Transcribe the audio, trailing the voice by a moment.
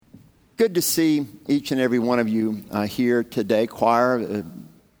good to see each and every one of you here today. Choir,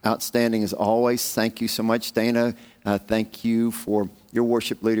 outstanding as always. Thank you so much, Dana. Thank you for your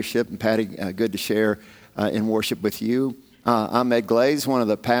worship leadership. And Patty, good to share in worship with you. I'm Ed Glaize, one of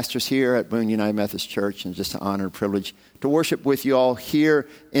the pastors here at Boone United Methodist Church, and just an honor and privilege to worship with you all here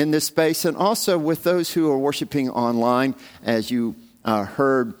in this space, and also with those who are worshiping online. As you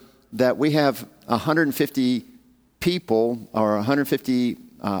heard, that we have 150 people or 150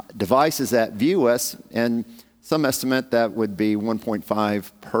 devices that view us, and some estimate that would be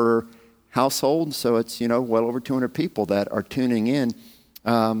 1.5 per household. So it's, well over 200 people that are tuning in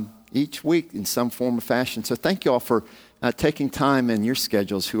each week in some form or fashion. So thank you all for taking time in your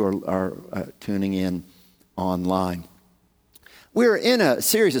schedules who are tuning in online. We're in a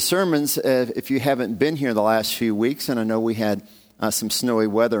series of sermons, if you haven't been here the last few weeks, and I know we had some snowy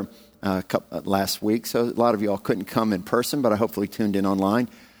weather last week, so a lot of you all couldn't come in person, but I hopefully tuned in online.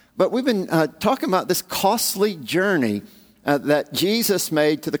 But we've been talking about this costly journey that Jesus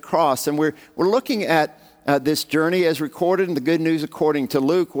made to the cross, and we're looking at this journey as recorded in the Good News according to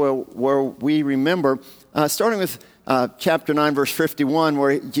Luke, where we remember, starting with chapter 9, verse 51,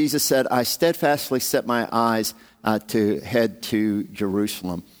 where Jesus said, "I steadfastly set my eyes to head to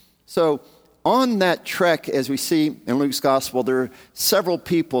Jerusalem." So on that trek, as we see in Luke's gospel, there are several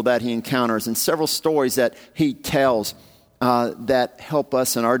people that he encounters and several stories that he tells that help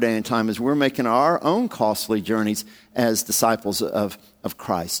us in our day and time as we're making our own costly journeys as disciples of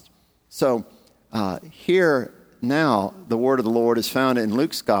Christ. So here now, the word of the Lord is found in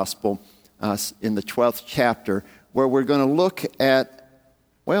Luke's gospel in the 12th chapter, where we're going to look at,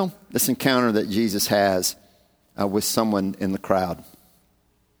 this encounter that Jesus has with someone in the crowd.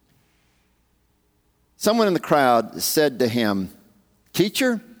 Someone in the crowd said to him,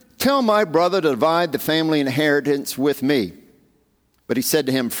 "Teacher, tell my brother to divide the family inheritance with me." But he said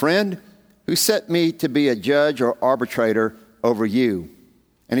to him, "Friend, who set me to be a judge or arbitrator over you?"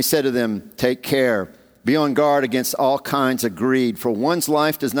 And he said to them, "Take care, be on guard against all kinds of greed, for one's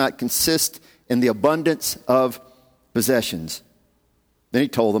life does not consist in the abundance of possessions." Then he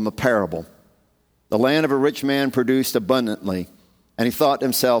told them a parable. The land of a rich man produced abundantly, and he thought to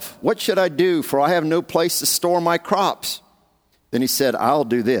himself, "What should I do? For I have no place to store my crops." Then he said, "I'll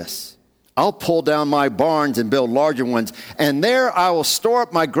do this. I'll pull down my barns and build larger ones, and there I will store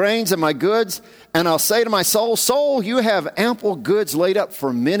up my grains and my goods. And I'll say to my soul, 'Soul, you have ample goods laid up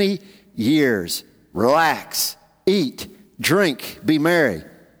for many years. Relax, eat, drink, be merry.'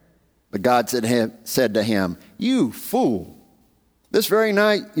 But God said to him, 'You fool, this very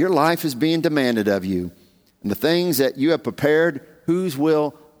night your life is being demanded of you. And the things that you have prepared, whose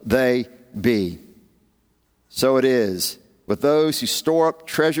will they be?' So it is with those who store up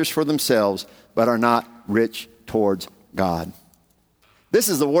treasures for themselves, but are not rich towards God." This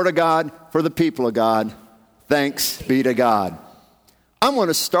is the word of God for the people of God. Thanks be to God. I'm going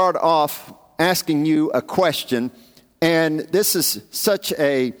to start off asking you a question, and this is such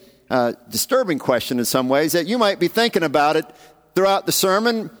a disturbing question in some ways that you might be thinking about it throughout the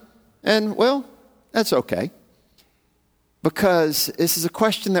sermon, and that's okay. Because this is a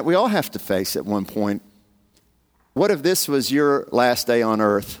question that we all have to face at one point. What if this was your last day on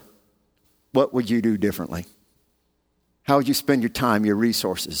earth? What would you do differently? How would you spend your time, your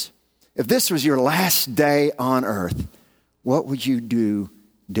resources? If this was your last day on earth, what would you do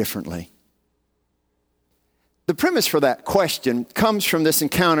differently? The premise for that question comes from this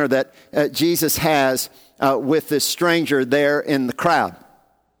encounter that Jesus has with this stranger there in the crowd.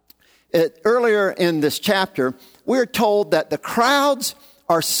 Earlier in this chapter, we're told that the crowds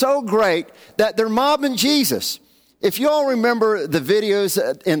are so great that they're mobbing Jesus. If you all remember the videos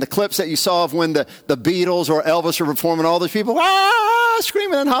and the clips that you saw of when the Beatles or Elvis were performing, all those people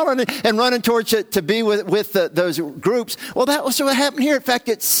screaming and hollering and running towards it to be with those groups. Well, that was what happened here. In fact,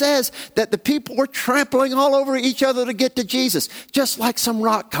 it says that the people were trampling all over each other to get to Jesus, just like some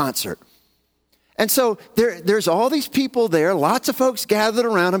rock concert. And so there's all these people there, lots of folks gathered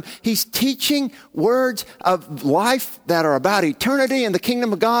around him. He's teaching words of life that are about eternity and the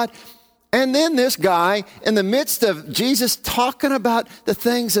kingdom of God. And then this guy, in the midst of Jesus talking about the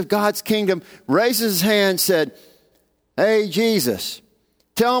things of God's kingdom, raises his hand and said, "Hey, Jesus,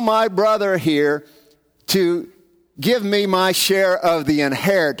 tell my brother here to give me my share of the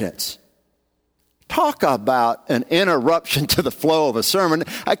inheritance." Talk about an interruption to the flow of a sermon.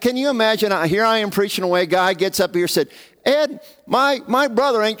 Can you imagine? Here I am preaching away. Guy gets up here and said, "Ed, my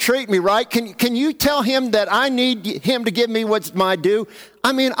brother ain't treating me right. Can you tell him that I need him to give me what's my due?"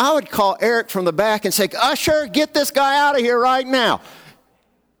 I mean, I would call Eric from the back and say, "Usher, get this guy out of here right now."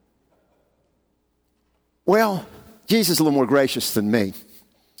 Well, Jesus is a little more gracious than me.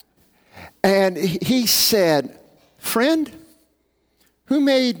 And he said, friend, who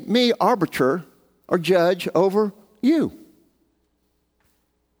made me arbiter or judge over you?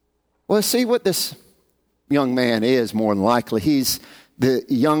 Well, see what this young man is more than likely. He's the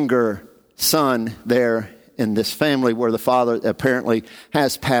younger son there in this family where the father apparently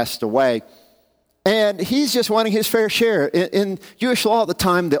has passed away. And he's just wanting his fair share. In Jewish law at the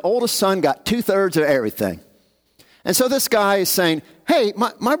time, the oldest son got 2/3 of everything. And so this guy is saying, hey,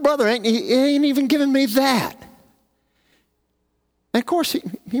 my brother ain't even giving me that. And of course,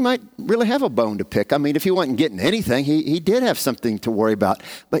 he might really have a bone to pick. I mean, if he wasn't getting anything, he did have something to worry about.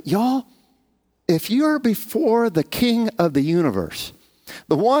 But y'all, if you're before the King of the universe,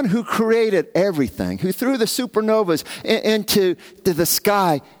 the one who created everything, who threw the supernovas into the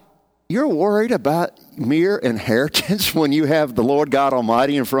sky, you're worried about mere inheritance when you have the Lord God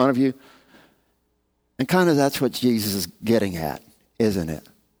Almighty in front of you? And kind of that's what Jesus is getting at, isn't it?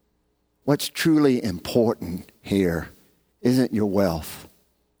 What's truly important here isn't your wealth,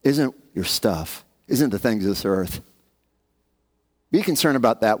 isn't your stuff, isn't the things of this earth. Be concerned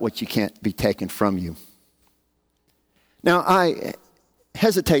about that which you can't be taken from you. Now, I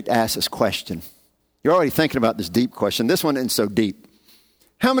hesitate to ask this question. You're already thinking about this deep question. This one isn't so deep.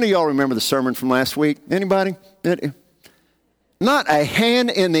 How many of y'all remember the sermon from last week? Anybody? Not a hand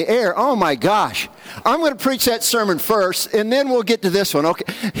in the air. Oh my gosh. I'm going to preach that sermon first, and then we'll get to this one.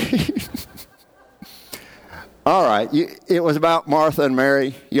 Okay. All right. It was about Martha and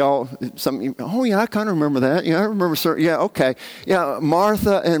Mary. Y'all, oh yeah, I kind of remember that. Yeah, I remember. Yeah, okay. Yeah,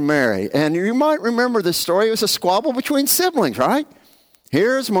 Martha and Mary. And you might remember this story. It was a squabble between siblings, right?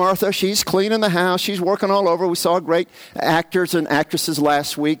 Here's Martha. She's cleaning the house. She's working all over. We saw great actors and actresses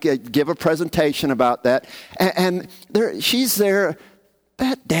last week give a presentation about that. And she's there.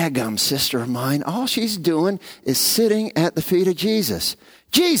 That daggum sister of mine, all she's doing is sitting at the feet of Jesus.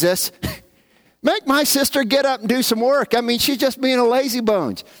 Jesus, make my sister get up and do some work. I mean, she's just being a lazy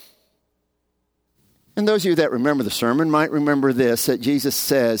bones. And those of you that remember the sermon might remember this, that Jesus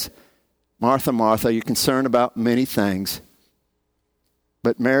says, Martha, Martha, you're concerned about many things.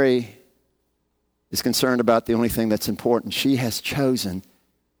 But Mary is concerned about the only thing that's important. She has chosen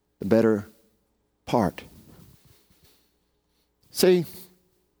the better part. See,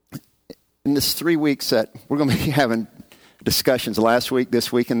 in this 3 weeks that we're going to be having discussions last week,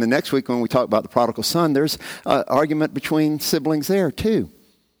 this week, and the next week when we talk about the prodigal son, there's an argument between siblings there too.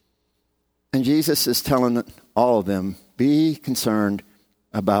 And Jesus is telling all of them, be concerned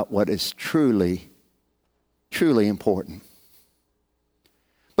about what is truly, truly important.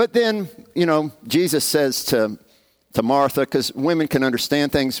 But then, Jesus says to Martha, because women can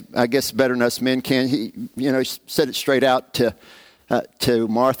understand things, I guess, better than us men can. He said it straight out to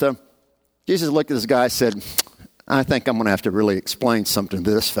Martha. Jesus looked at this guy and said, I think I'm going to have to really explain something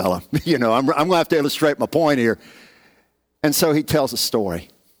to this fella. I'm going to have to illustrate my point here. And so he tells a story.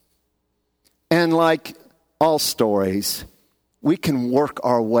 And like all stories, we can work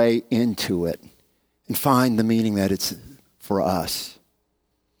our way into it and find the meaning that it's for us.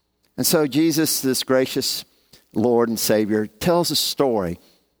 And so Jesus, this gracious Lord and Savior, tells a story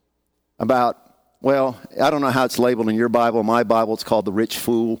about, well, I don't know how it's labeled in your Bible. My Bible, it's called the rich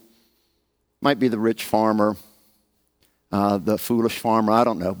fool. Might be the rich farmer, the foolish farmer, I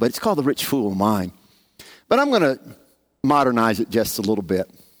don't know. But it's called the rich fool of mine. But I'm going to modernize it just a little bit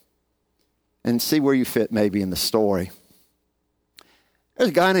and see where you fit maybe in the story. There's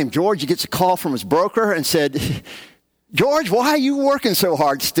a guy named George. He gets a call from his broker and said, George, why are you working so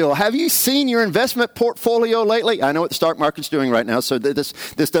hard still? Have you seen your investment portfolio lately? I know what the stock market's doing right now, so this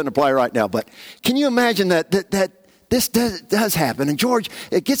doesn't apply right now. But can you imagine that this does happen? And George,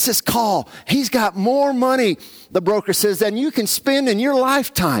 it gets this call. He's got more money, the broker says, than you can spend in your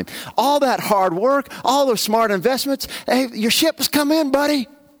lifetime. All that hard work, all those smart investments. Hey, your ship has come in, buddy.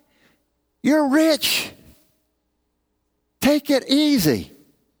 You're rich. Take it easy.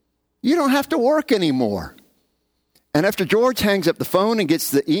 You don't have to work anymore. And after George hangs up the phone and gets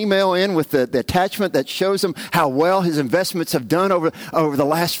the email in with the attachment that shows him how well his investments have done over the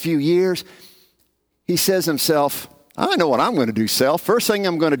last few years, he says to himself, I know what I'm going to do, Self. First thing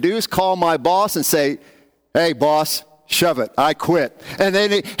I'm going to do is call my boss and say, hey, boss, shove it. I quit. And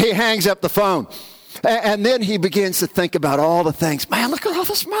then he hangs up the phone. And then he begins to think about all the things. Man, look at all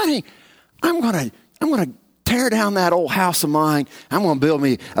this money. I'm going to tear down that old house of mine. I'm going to build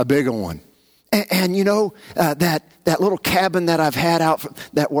me a bigger one. And that little cabin that I've had out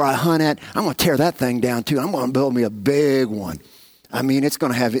where I hunt at, I'm going to tear that thing down too. I'm going to build me a big one. I mean, it's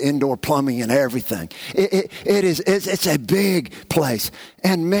going to have indoor plumbing and everything. It's a big place.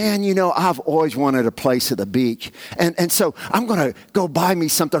 And man, you know, I've always wanted a place at the beach. And so I'm going to go buy me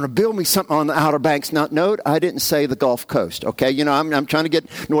something or build me something on the Outer Banks. Now, note, I didn't say the Gulf Coast, okay? You know, I'm trying to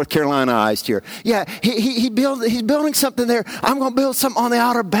get North Carolinaized here. Yeah, he's building something there. I'm going to build something on the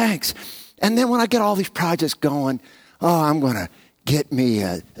Outer Banks. And then when I get all these projects going, I'm going to get me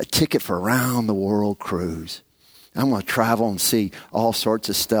a ticket for a round-the-world cruise. I'm going to travel and see all sorts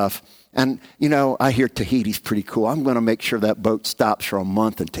of stuff. And, you know, I hear Tahiti's pretty cool. I'm going to make sure that boat stops for a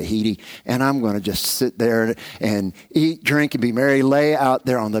month in Tahiti. And I'm going to just sit there and eat, drink, and be merry, lay out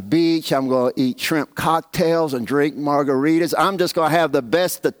there on the beach. I'm going to eat shrimp cocktails and drink margaritas. I'm just going to have the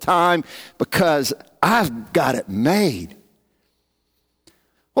best of time because I've got it made.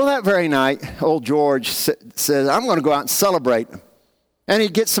 Well, that very night, old George says, I'm going to go out and celebrate. And he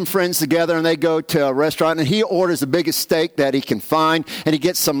gets some friends together and they go to a restaurant and he orders the biggest steak that he can find and he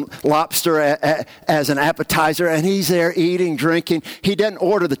gets some lobster as an appetizer and he's there eating, drinking. He doesn't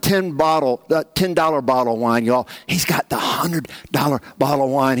order the $10 bottle of wine, y'all. He's got the $100 bottle of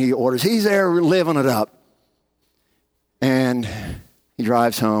wine he orders. He's there living it up. And he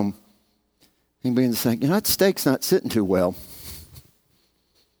drives home. He begins to think, you know, that steak's not sitting too well.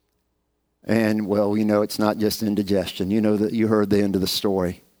 And, well, you know, it's not just indigestion. You know that you heard the end of the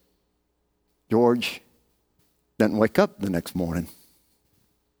story. George doesn't wake up the next morning.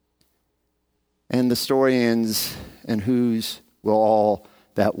 And the story ends, and whose will all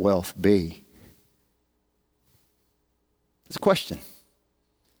that wealth be? It's a question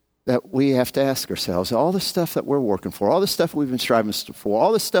that we have to ask ourselves. All the stuff that we're working for, all the stuff we've been striving for,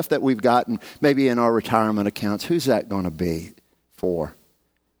 all the stuff that we've gotten maybe in our retirement accounts, who's that going to be for?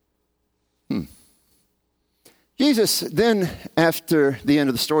 Jesus then, after the end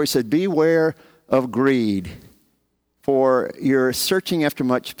of the story, said, beware of greed, for you're searching after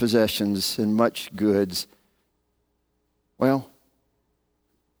much possessions and much goods. Well,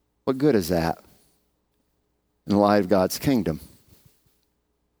 what good is that in the light of God's kingdom?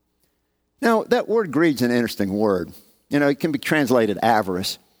 Now, that word greed's an interesting word. You know, it can be translated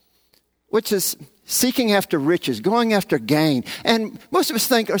avarice, which is seeking after riches, going after gain. And most of us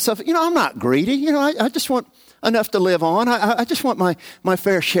think ourselves, you know, I'm not greedy. You know, I just want enough to live on. I just want my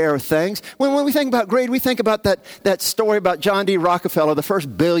fair share of things. When we think about greed, we think about that story about John D. Rockefeller, the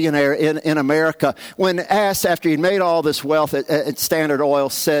first billionaire in America, when asked after he'd made all this wealth at Standard Oil,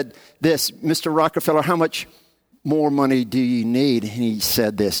 said this, Mr. Rockefeller, how much more money do you need? And he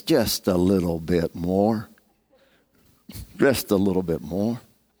said this, just a little bit more. Just a little bit more.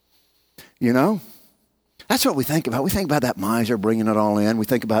 You know? That's what we think about. We think about that miser bringing it all in. We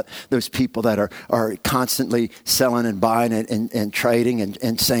think about those people that are constantly selling and buying and trading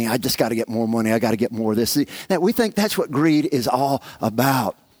and saying, I just got to get more money. I got to get more of this. That we think that's what greed is all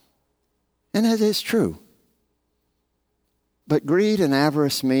about. And that is true. But greed and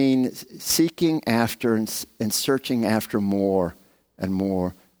avarice mean seeking after and searching after more and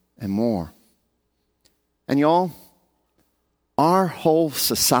more and more. And y'all, our whole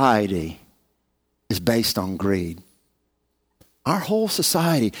society is based on greed. Our whole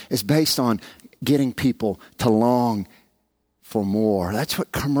society is based on getting people to long for more. That's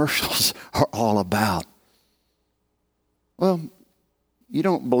what commercials are all about. Well, you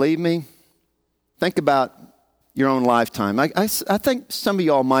don't believe me? Think about your own lifetime. I think some of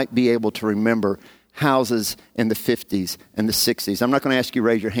y'all might be able to remember houses in the 50s and the 60s. I'm not going to ask you to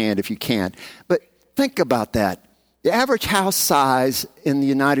raise your hand if you can't. But think about that. The average house size in the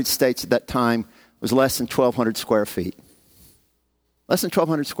United States at that time was less than 1,200 square feet. Less than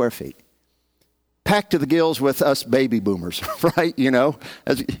 1,200 square feet. Packed to the gills with us baby boomers, right? You know.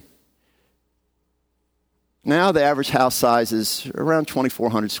 Now the average house size is around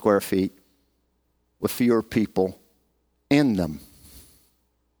 2,400 square feet with fewer people in them.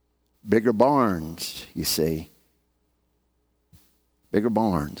 Bigger barns, you see. Bigger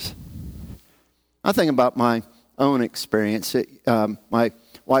barns. I think about my own experience. My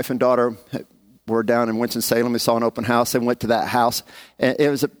wife and daughter were down in Winston-Salem. They saw an open house. They went to that house. And it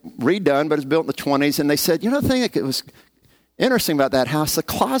was redone, but it was built in the 20s. And they said, you know, the thing that was interesting about that house, the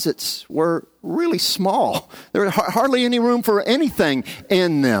closets were really small. There was hardly any room for anything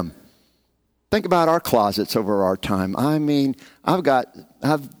in them. Think about our closets over our time. I mean, I've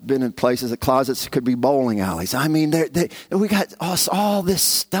been in places that closets could be bowling alleys. I mean, we got all this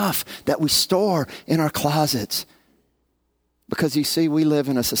stuff that we store in our closets. Because you see, we live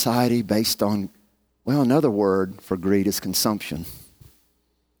in a society based on, well, another word for greed is consumption.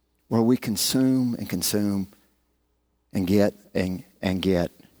 Where we consume and consume and get and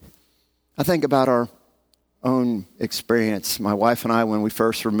get. I think about our own experience. My wife and I, when we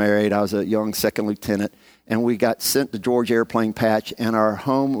first were married, I was a young second lieutenant, and we got sent to George Airplane Patch, and our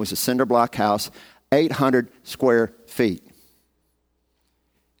home was a cinder block house, 800 square feet.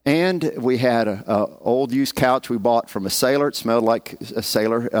 And we had an old used couch we bought from a sailor. It smelled like a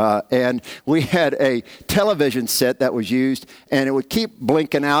sailor. And we had a television set that was used, and it would keep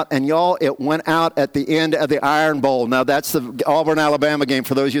blinking out. And y'all, it went out at the end of the Iron Bowl. Now, that's the Auburn, Alabama game,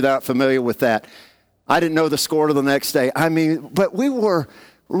 for those of you that aren't familiar with that. I didn't know the score to the next day. I mean, but we were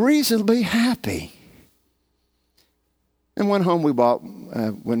reasonably happy. And one home we bought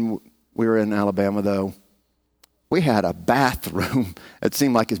when we were in Alabama, though, we had a bathroom that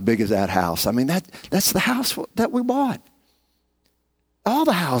seemed like as big as that house. I mean, that's the house that we bought. All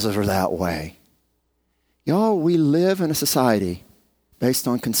the houses are that way. Y'all, we live in a society based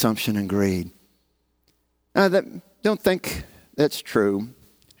on consumption and greed. Now, don't think that's true.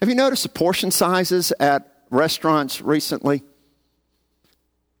 Have you noticed the portion sizes at restaurants recently?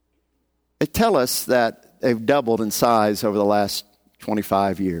 They tell us that they've doubled in size over the last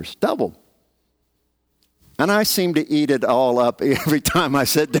 25 years. Doubled. And I seem to eat it all up every time I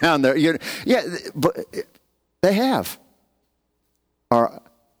sit down there. Yeah, but they have. Our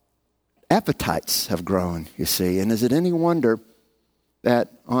appetites have grown, you see. And is it any wonder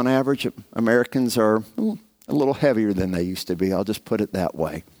that, on average, Americans are a little heavier than they used to be? I'll just put it that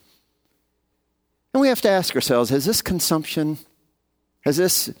way. And we have to ask ourselves, has this consumption, has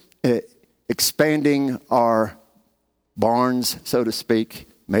this expanding our barns, so to speak,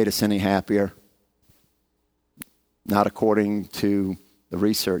 made us any happier? Not according to the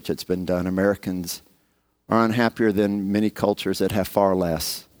research that's been done. Americans are unhappier than many cultures that have far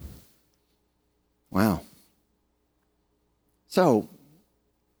less. Wow. So,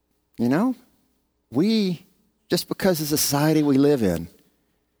 we, just because of the society we live in,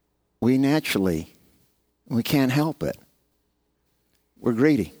 we can't help it. We're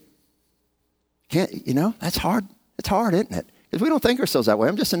greedy. That's hard. It's hard, isn't it? Because we don't think ourselves that way.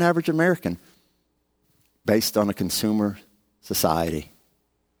 I'm just an average American based on a consumer society.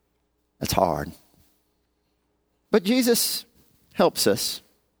 That's hard. But Jesus helps us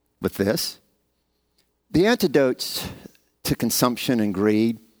with this. The antidotes to consumption and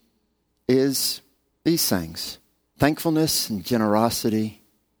greed is these things: thankfulness and generosity,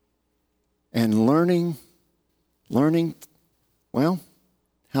 and learning,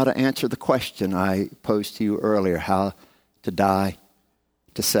 how to answer the question I posed to you earlier, how to die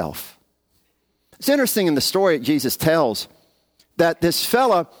to self. It's interesting in the story that Jesus tells that this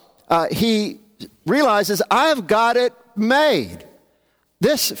fella, he realizes, I've got it made.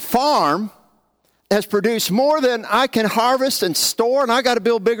 This farm has produced more than I can harvest and store, and I got to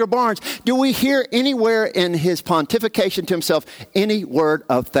build bigger barns. Do we hear anywhere in his pontification to himself any word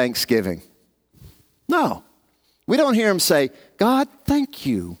of thanksgiving? No. We don't hear him say, God, thank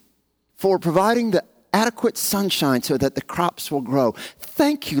you for providing the adequate sunshine so that the crops will grow.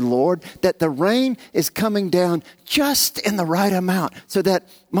 Thank you, Lord, that the rain is coming down just in the right amount so that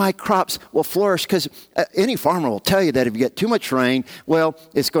my crops will flourish. Because any farmer will tell you that if you get too much rain, well,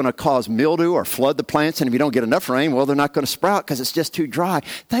 it's going to cause mildew or flood the plants. And if you don't get enough rain, well, they're not going to sprout because it's just too dry.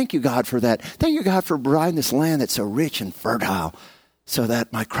 Thank you, God, for that. Thank you, God, for providing this land that's so rich and fertile so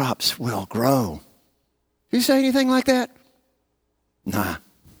that my crops will grow. Do you say anything like that? Nah.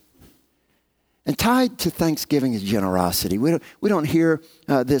 And tied to thanksgiving is generosity. We don't hear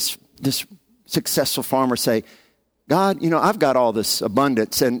this successful farmer say, God, I've got all this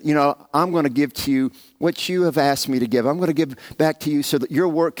abundance, and, I'm going to give to you what you have asked me to give. I'm going to give back to you so that your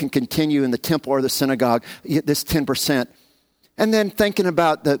work can continue in the temple or the synagogue, this 10%. And then thinking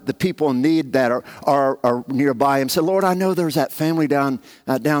about the people in need that are nearby him. So, Lord, I know there's that family down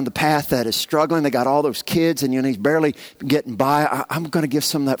the path that is struggling. They got all those kids, and he's barely getting by. I'm going to give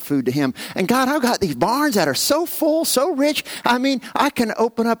some of that food to him. And God, I've got these barns that are so full, so rich. I mean, I can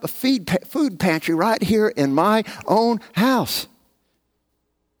open up a food pantry right here in my own house.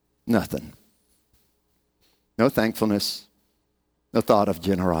 Nothing. No thankfulness. No thought of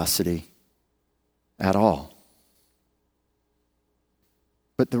generosity at all.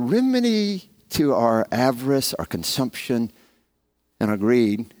 But the remedy to our avarice, our consumption, and our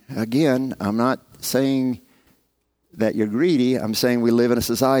greed, again, I'm not saying that you're greedy. I'm saying we live in a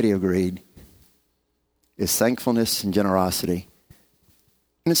society of greed, is thankfulness and generosity.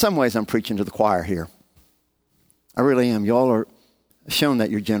 And in some ways, I'm preaching to the choir here. I really am. Y'all are shown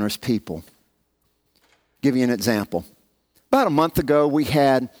that you're generous people. I'll give you an example. About a month ago, we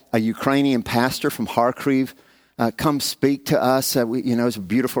had a Ukrainian pastor from Kharkiv come speak to us. It's a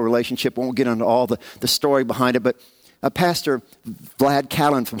beautiful relationship. We won't get into all the story behind it, but Pastor Vlad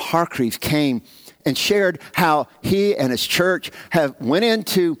Kalin from Kharkiv came and shared how he and his church went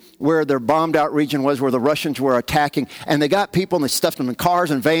into where their bombed out region was, where the Russians were attacking, and they got people and they stuffed them in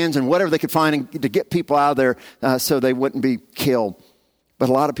cars and vans and whatever they could find to get people out of there so they wouldn't be killed. But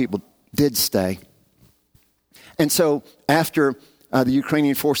a lot of people did stay. And so after the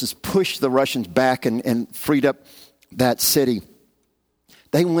Ukrainian forces pushed the Russians back and freed up that city,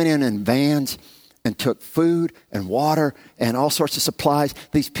 they went in vans and took food and water and all sorts of supplies.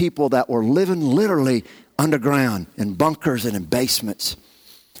 These people that were living literally underground in bunkers and in basements.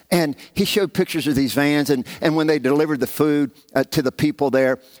 And he showed pictures of these vans. And when they delivered the food to the people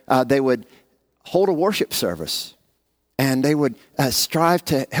there, they would hold a worship service. And they would strive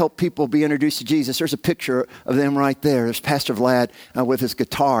to help people be introduced to Jesus. There's a picture of them right there. There's Pastor Vlad with his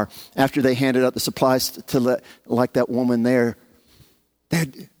guitar after they handed out the supplies like that woman there.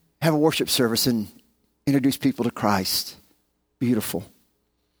 They'd have a worship service and introduce people to Christ. Beautiful.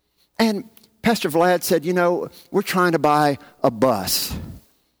 And Pastor Vlad said, we're trying to buy a bus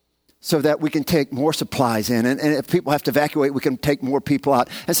so that we can take more supplies in. And if people have to evacuate, we can take more people out.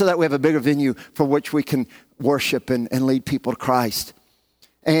 And so that we have a bigger venue for which we can worship and lead people to Christ.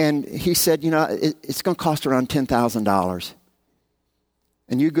 And he said, it's going to cost around $10,000.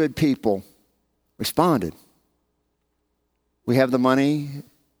 And you good people responded. We have the money,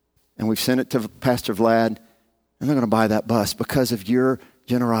 and we've sent it to Pastor Vlad, and they're going to buy that bus because of your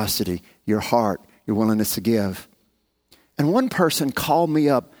generosity, your heart, your willingness to give. And one person called me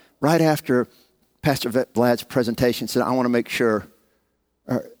up right after Pastor Vlad's presentation and said, I want to make sure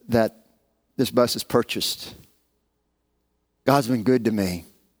that this bus is purchased. God's been good to me.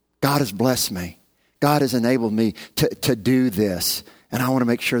 God has blessed me. God has enabled me to do this. And I want to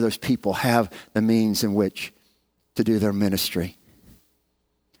make sure those people have the means in which to do their ministry.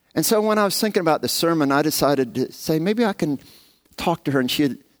 And so when I was thinking about the sermon, I decided to say, maybe I can talk to her and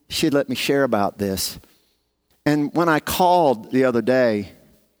she'd let me share about this. And when I called the other day,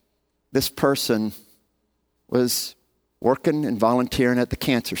 this person was working and volunteering at the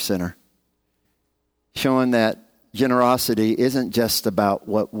cancer center, showing that generosity isn't just about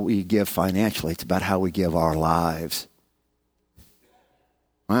what we give financially. It's about how we give our lives.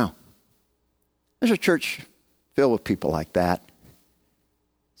 Wow. There's a church filled with people like that.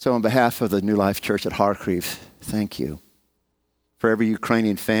 So on behalf of the New Life Church at Harkreef, thank you for every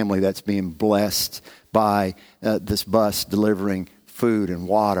Ukrainian family that's being blessed by this bus delivering food and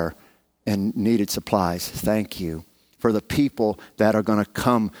water and needed supplies. Thank you for the people that are going to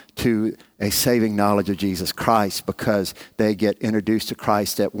come to a saving knowledge of Jesus Christ because they get introduced to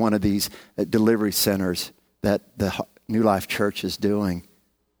Christ at one of these delivery centers that the New Life Church is doing.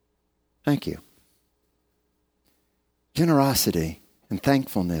 Thank you. Generosity and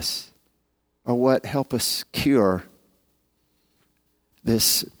thankfulness are what help us cure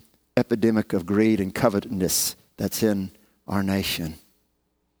this epidemic of greed and covetousness that's in our nation.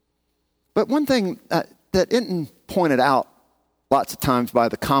 But one thing that isn't pointed out lots of times by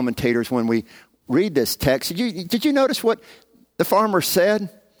the commentators when we read this text, did you notice what the farmer said?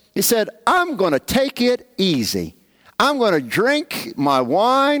 He said, I'm going to take it easy. I'm going to drink my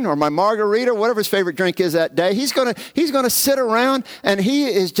wine or my margarita, whatever his favorite drink is that day. He's going to sit around and he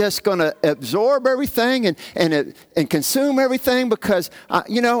is just going to absorb everything and consume everything because,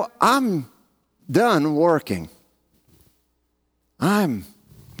 I'm done working. I'm,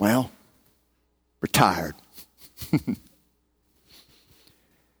 retired.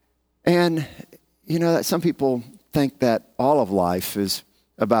 And, that some people think that all of life is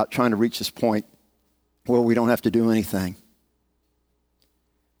about trying to reach this point where we don't have to do anything.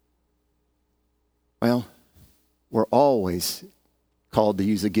 Well, we're always called to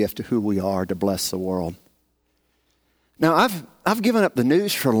use the gift of who we are to bless the world. Now, I've given up the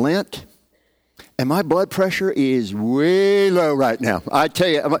news for Lent, and my blood pressure is way low right now. I tell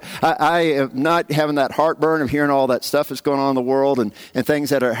you, I am not having that heartburn of hearing all that stuff that's going on in the world and things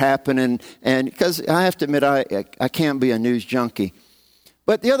that are happening. And because I have to admit, I can't be a news junkie.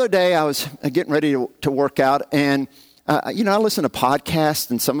 But the other day, I was getting ready to work out, and, I listen to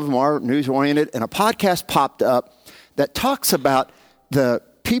podcasts, and some of them are news-oriented, and a podcast popped up that talks about the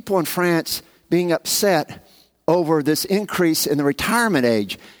people in France being upset over this increase in the retirement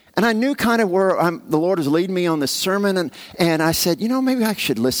age. And I knew kind of where the Lord was leading me on this sermon, and I said, maybe I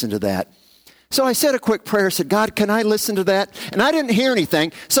should listen to that. So I said a quick prayer, said, God, can I listen to that? And I didn't hear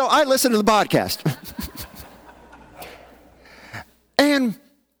anything, so I listened to the podcast. And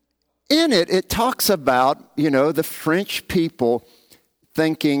in it talks about, the French people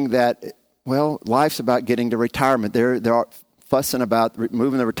thinking that, life's about getting to retirement. They're fussing about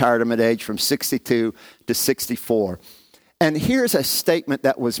moving the retirement age from 62 to 64. And here's a statement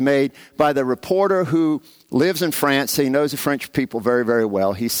that was made by the reporter who lives in France. He knows the French people very, very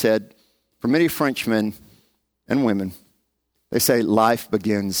well. He said, for many Frenchmen and women, they say life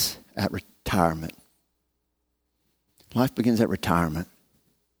begins at retirement. Life begins at retirement.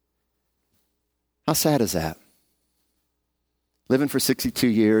 How sad is that? Living for 62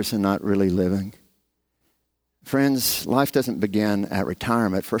 years and not really living. Friends, life doesn't begin at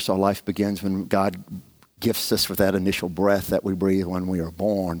retirement. First of all, life begins when God gifts us with that initial breath that we breathe when we are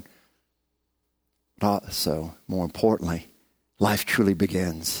born. But also, more importantly, life truly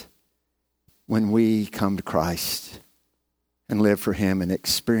begins when we come to Christ and live for Him and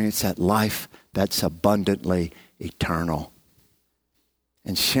experience that life that's abundantly eternal.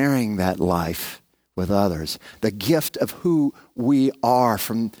 And sharing that life with others. The gift of who we are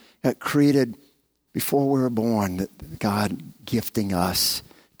from created before we were born, that God gifting us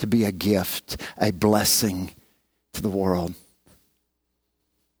to be a gift, a blessing to the world.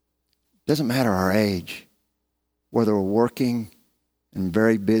 Doesn't matter our age, whether we're working and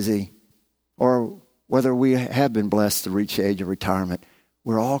very busy, or whether we have been blessed to reach the age of retirement.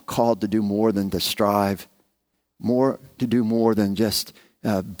 We're all called to do more than to strive, to do more than just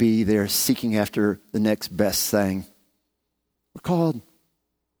be there seeking after the next best thing. We're called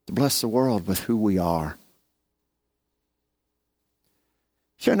to bless the world with who we are.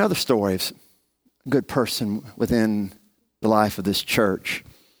 Share another story of a good person within the life of this church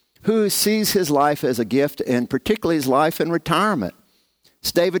who sees his life as a gift, and particularly his life in retirement.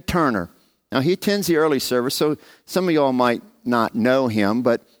 It's David Turner. Now, he attends the early service, so some of y'all might not know him,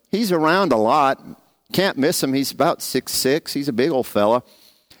 but he's around a lot. Can't miss him. He's about 6'6". He's a big old fella.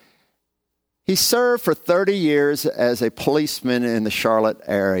 He served for 30 years as a policeman in the Charlotte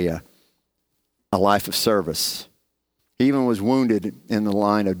area, a life of service. He even was wounded in the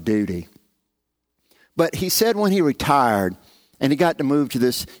line of duty. But he said when he retired and he got to move to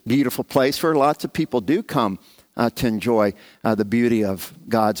this beautiful place where lots of people do come to enjoy the beauty of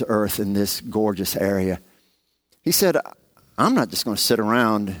God's earth in this gorgeous area. He said, I'm not just going to sit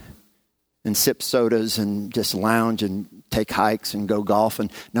around and sip sodas and just lounge and take hikes and go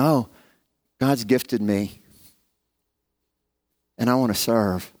golfing. No, God's gifted me, and I want to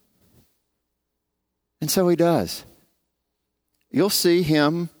serve. And so he does. You'll see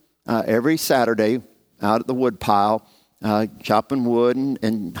him every Saturday out at the wood pile, chopping wood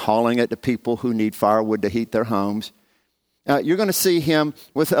and hauling it to people who need firewood to heat their homes. You're going to see him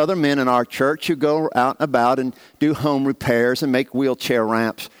with other men in our church who go out and about and do home repairs and make wheelchair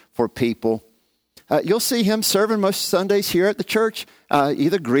ramps for people. You'll see him serving most Sundays here at the church,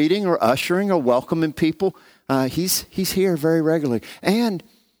 either greeting or ushering or welcoming people. He's here very regularly. And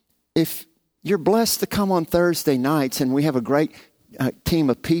if you're blessed to come on Thursday nights, and we have a great team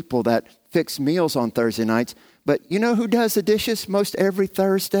of people that fix meals on Thursday nights, but you know who does the dishes most every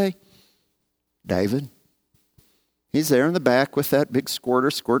Thursday? David. He's there in the back with that big squirter,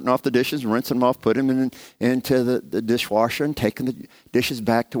 squirting off the dishes, rinsing them off, putting them into the dishwasher, and taking the dishes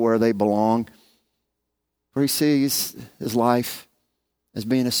back to where they belong. Where he sees his life as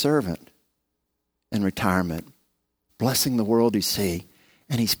being a servant in retirement, blessing the world you see.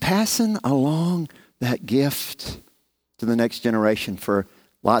 And he's passing along that gift to the next generation. For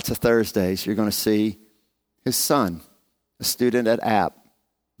lots of Thursdays, you're going to see his son, a student at App,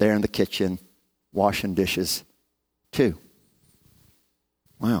 there in the kitchen, washing dishes too.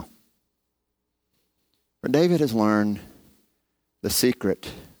 Wow. For David has learned the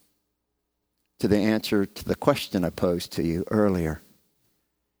secret to the answer to the question I posed to you earlier.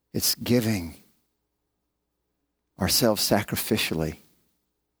 It's giving ourselves sacrificially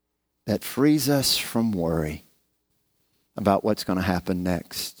that frees us from worry about what's going to happen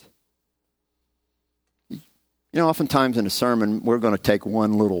next. You know, oftentimes in a sermon, we're going to take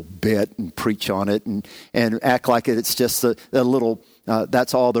one little bit and preach on it and act like it's just a little,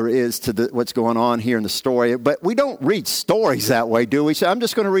 that's all there is to what's going on here in the story. But we don't read stories that way, do we? So I'm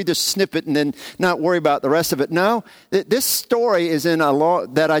just going to read this snippet and then not worry about the rest of it. No, this story is in a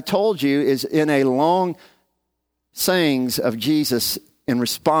long, that I told you is in a long sayings of Jesus in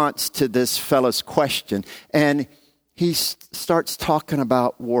response to this fellow's question. And he starts talking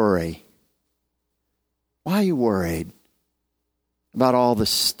about worry. Why are you worried about all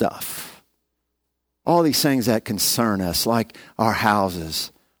this stuff? All these things that concern us, like our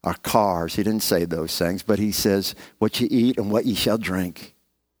houses, our cars. He didn't say those things, but he says what you eat and what you shall drink.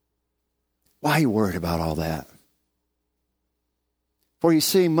 Why are you worried about all that? For you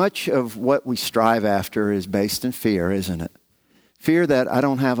see, much of what we strive after is based in fear, isn't it? Fear that I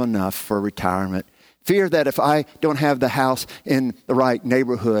don't have enough for retirement. Fear that if I don't have the house in the right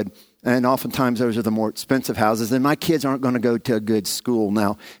neighborhood, And oftentimes those are the more expensive houses. And my kids aren't going to go to a good school.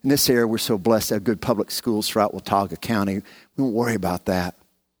 Now, in this area, we're so blessed to have good public schools throughout Watauga County. We don't worry about that.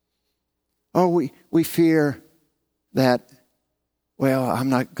 Or we fear that, well, I'm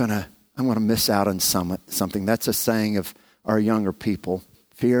going to miss out on something. That's a saying of our younger people,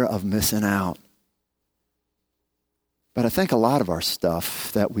 fear of missing out. But I think a lot of our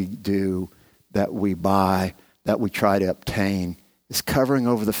stuff that we do, that we buy, that we try to obtain is covering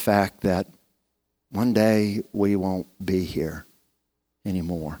over the fact that one day we won't be here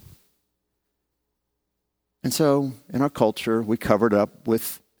anymore. And so in our culture, we cover it up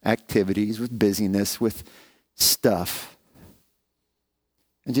with activities, with busyness, with stuff.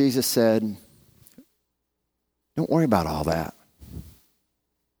 And Jesus said, don't worry about all that.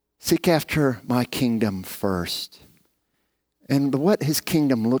 Seek after my kingdom first. And what his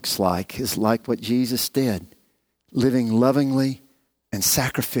kingdom looks like is like what Jesus did, living lovingly and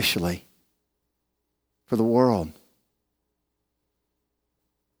sacrificially for the world.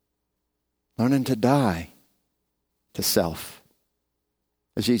 Learning to die to self.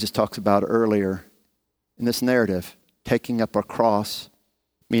 As Jesus talks about earlier in this narrative, taking up our cross,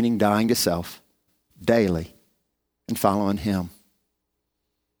 meaning dying to self, daily, and following him.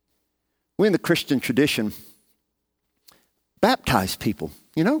 We in the Christian tradition baptize people.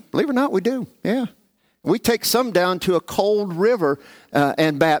 You know, believe it or not, we do. Yeah. We take some down to a cold river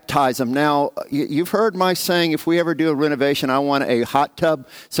and baptize them. Now, you've heard my saying, if we ever do a renovation, I want a hot tub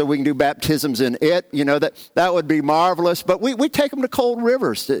so we can do baptisms in it. You know, that would be marvelous. But we take them to cold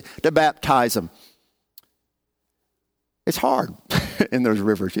rivers to baptize them. It's hard in those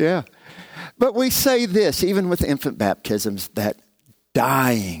rivers, yeah. But we say this, even with infant baptisms, that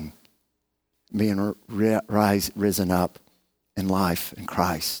dying, being risen up in life in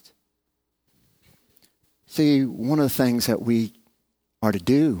Christ. See, one of the things that we are to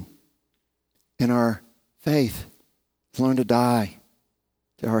do in our faith is learn to die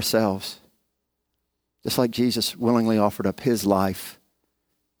to ourselves. Just like Jesus willingly offered up his life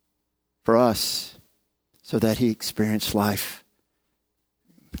for us so that he experienced life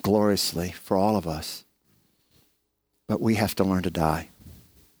gloriously for all of us. But we have to learn to die.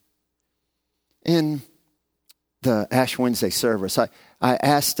 In the Ash Wednesday service, I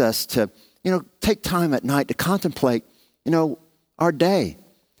asked us to take time at night to contemplate, our day.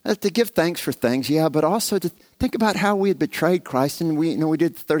 To give thanks for things, yeah, but also to think about how we had betrayed Christ. And we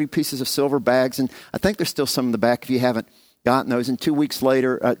did 30 pieces of silver bags, and I think there's still some in the back if you haven't gotten those. And 2 weeks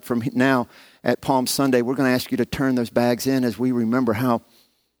later, from now at Palm Sunday, we're going to ask you to turn those bags in as we remember how,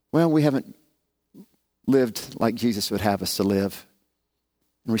 we haven't lived like Jesus would have us to live,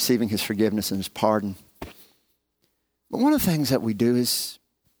 and receiving his forgiveness and his pardon. But one of the things that we do is,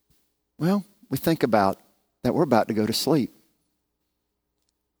 we think about that we're about to go to sleep.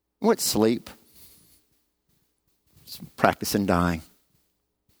 What's sleep? It's practicing dying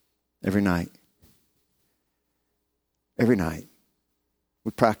every night. Every night.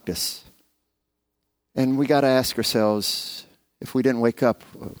 We practice. And we got to ask ourselves, if we didn't wake up,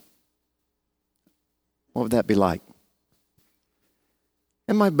 what would that be like?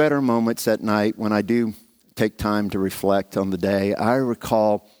 In my better moments at night, when I do take time to reflect on the day, I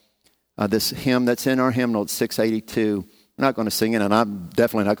recall this hymn that's in our hymnal, it's 682. I'm not going to sing it, and I'm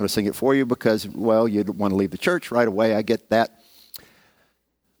definitely not going to sing it for you because, you'd want to leave the church right away. I get that.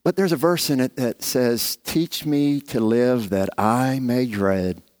 But there's a verse in it that says, teach me to live that I may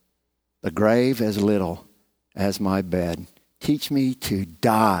dread the grave as little as my bed. Teach me to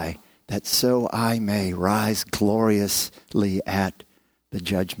die that so I may rise gloriously at the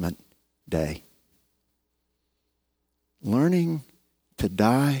judgment day. Learning to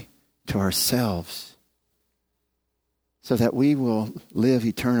die to ourselves so that we will live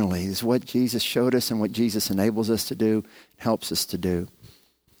eternally is what Jesus showed us and what Jesus enables us to do, helps us to do,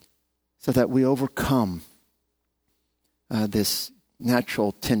 so that we overcome this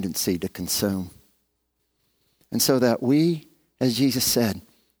natural tendency to consume. And so that we, as Jesus said,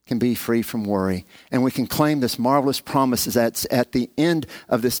 can be free from worry. And we can claim this marvelous promise that's at the end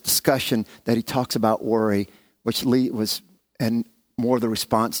of this discussion that he talks about worry, which was and more the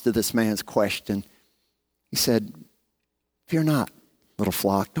response to this man's question. He said, fear not, little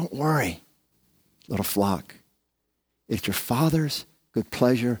flock. Don't worry, little flock. It's your Father's good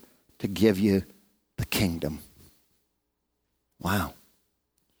pleasure to give you the kingdom. Wow.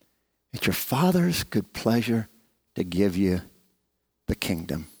 It's your Father's good pleasure to give you the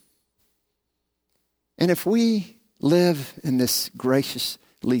kingdom. And if we live in this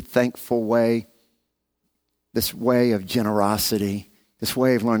graciously thankful way, this way of generosity, this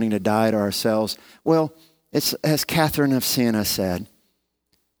way of learning to die to ourselves, it's as Catherine of Siena said,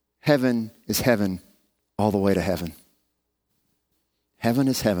 heaven is heaven all the way to heaven. Heaven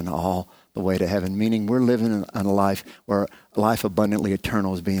is heaven all the way to heaven, meaning we're living in a life where life abundantly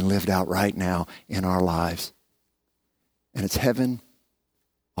eternal is being lived out right now in our lives. And it's heaven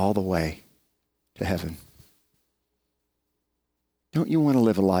all the way to heaven. Don't you want to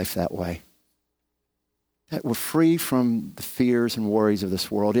live a life that way? That we're free from the fears and worries of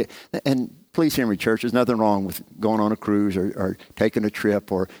this world. And please hear me, church, there's nothing wrong with going on a cruise or taking a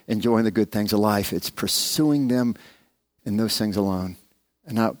trip or enjoying the good things of life. It's pursuing them and those things alone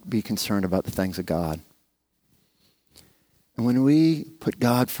and not be concerned about the things of God. And when we put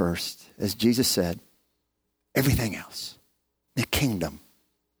God first, as Jesus said, everything else, the kingdom,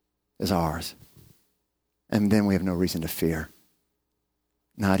 is ours. And then we have no reason to fear,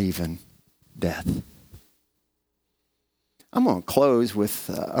 not even death. I'm going to close with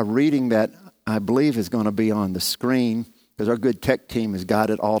a reading that I believe is going to be on the screen because our good tech team has got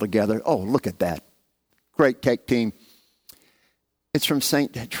it all together. Oh, look at that. Great tech team. It's from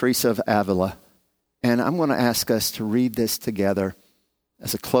St. Teresa of Avila. And I'm going to ask us to read this together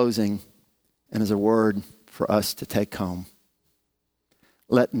as a closing and as a word for us to take home.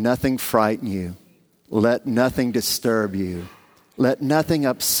 Let nothing frighten you. Let nothing disturb you. Let nothing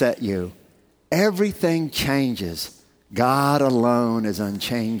upset you. Everything changes. God alone is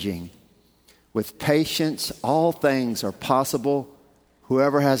unchanging. With patience, all things are possible.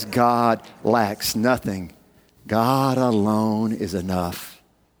 Whoever has God lacks nothing. God alone is enough.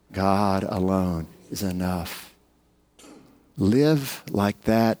 God alone is enough. Live like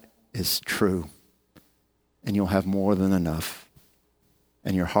that is true, and you'll have more than enough.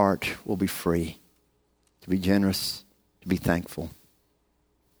 And your heart will be free to be generous, to be thankful,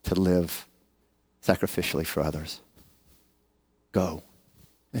 to live sacrificially for others. Go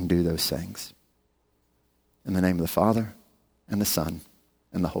and do those things. In the name of the Father, and the Son,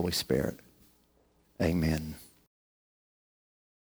 and the Holy Spirit. Amen.